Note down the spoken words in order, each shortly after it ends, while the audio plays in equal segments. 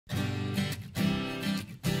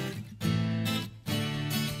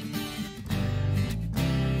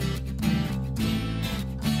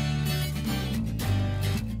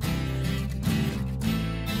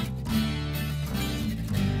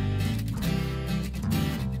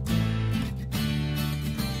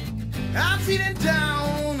feeling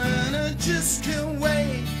down and I just can't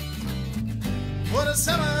wait for the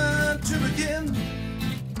summer to begin.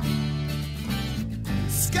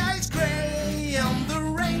 Sky's gray and the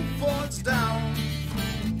rain falls down.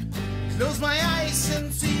 Close my eyes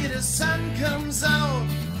and see the sun comes out.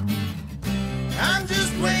 I'm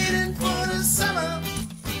just waiting for the summer.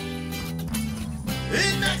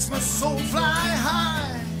 It makes my soul fly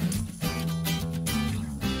high.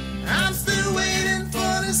 I'm still waiting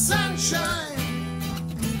for the sunshine.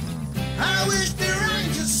 I wish the rain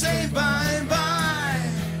just say bye-bye.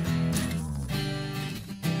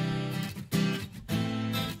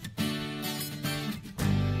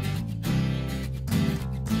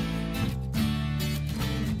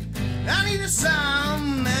 I need a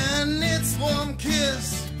sun and its warm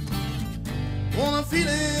kiss. Wanna feel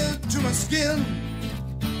it to my skin.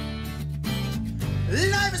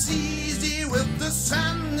 Life is easy with the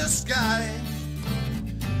sun in the sky.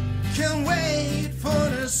 Can't wait for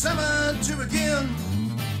the summer to begin.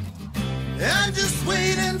 I'm just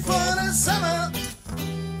waiting for the summer.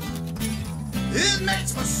 It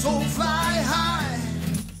makes my soul fly high.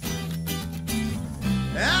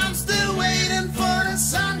 I'm still waiting for the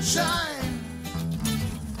sunshine.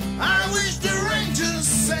 I wish the rain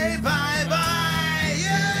just say bye-bye,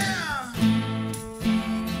 yeah.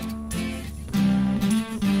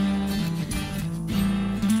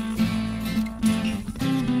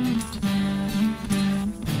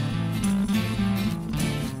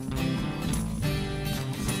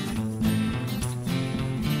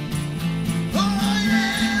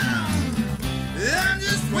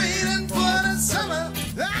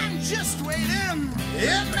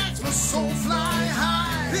 It makes my soul fly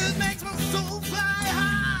high. It makes my soul fly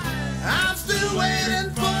high. I'm still waiting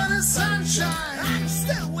for the sunshine. I'm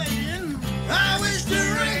still waiting. I wish the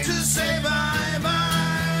rain to say bye-bye.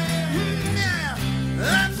 Yeah,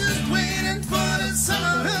 I'm just waiting for the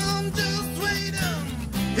summer. I'm just waiting.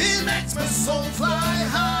 It makes my soul fly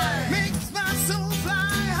high. Makes my soul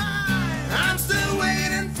fly high. I'm still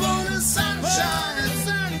waiting for the sunshine. Oh, the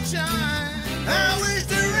sunshine. I wish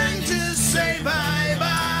the rain to say bye.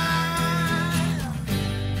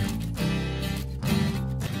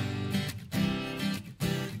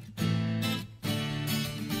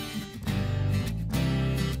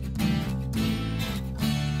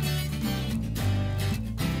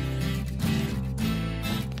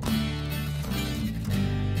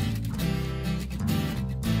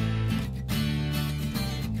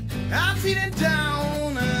 I'm feeling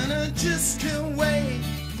down and I just can't wait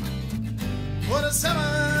for the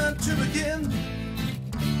summer to begin.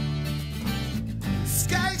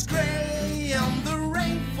 Sky's gray and the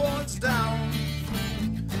rain falls down.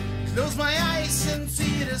 Close my eyes and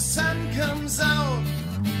see the sun comes out.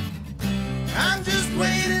 I'm just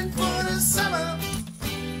waiting for the summer.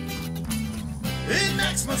 It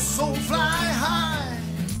makes my soul fly high.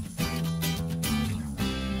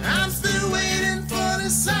 I'm still waiting for the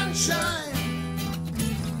sunshine.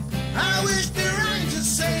 I wish the rain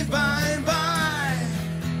just say bye-bye.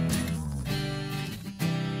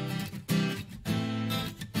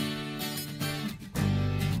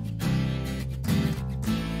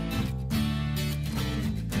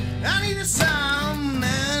 I need a sun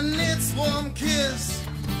and its warm kiss.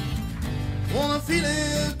 Wanna feel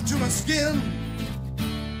it to my skin.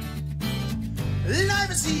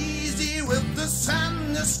 Life is easy with the sun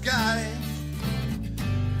in the sky.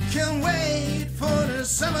 Can't wait for the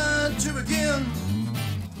summer to begin.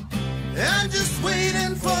 I'm just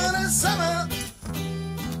waiting for the summer.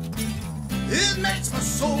 It makes my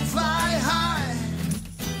soul fly high.